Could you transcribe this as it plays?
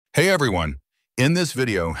Hey everyone! In this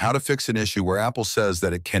video, how to fix an issue where Apple says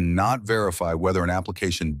that it cannot verify whether an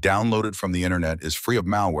application downloaded from the internet is free of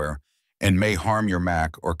malware and may harm your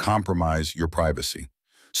Mac or compromise your privacy.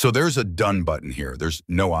 So there's a done button here. There's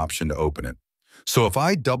no option to open it. So if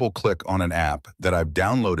I double click on an app that I've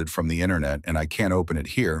downloaded from the internet and I can't open it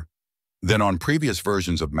here, then on previous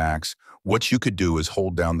versions of Macs, what you could do is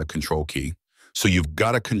hold down the control key. So you've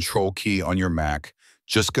got a control key on your Mac,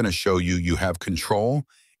 just going to show you have control,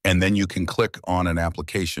 and then you can click on an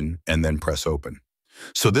application and then press open.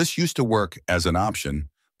 So this used to work as an option,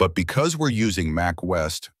 but because we're using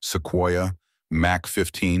macOS, Sequoia, Mac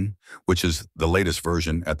 15, which is the latest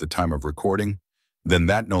version at the time of recording, then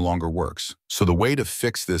that no longer works. So the way to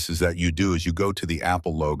fix this is you go to the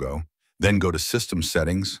Apple logo, then go to System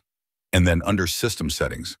Settings, and then under System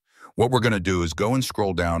Settings, what we're going to do is go and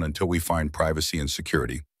scroll down until we find Privacy and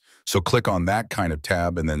Security. So click on that kind of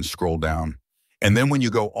tab and then scroll down. And then when you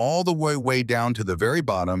go all the way down to the very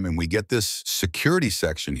bottom and we get this security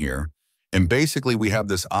section here, and basically we have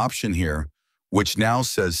this option here, which now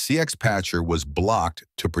says CX Patcher was blocked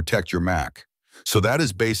to protect your Mac. So that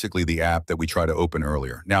is basically the app that we tried to open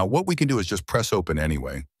earlier. Now what we can do is just press open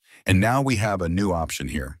anyway. And now we have a new option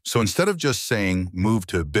here. So instead of just saying move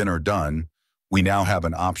to been or done, we now have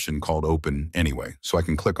an option called open anyway. So I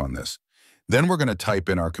can click on this. Then we're going to type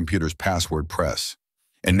in our computer's password press.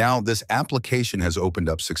 And now this application has opened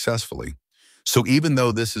up successfully. So even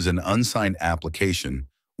though this is an unsigned application,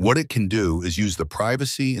 what it can do is use the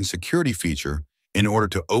privacy and security feature in order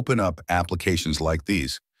to open up applications like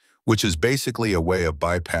these, which is basically a way of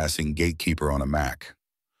bypassing Gatekeeper on a Mac.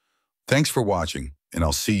 Thanks for watching, and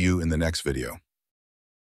I'll see you in the next video.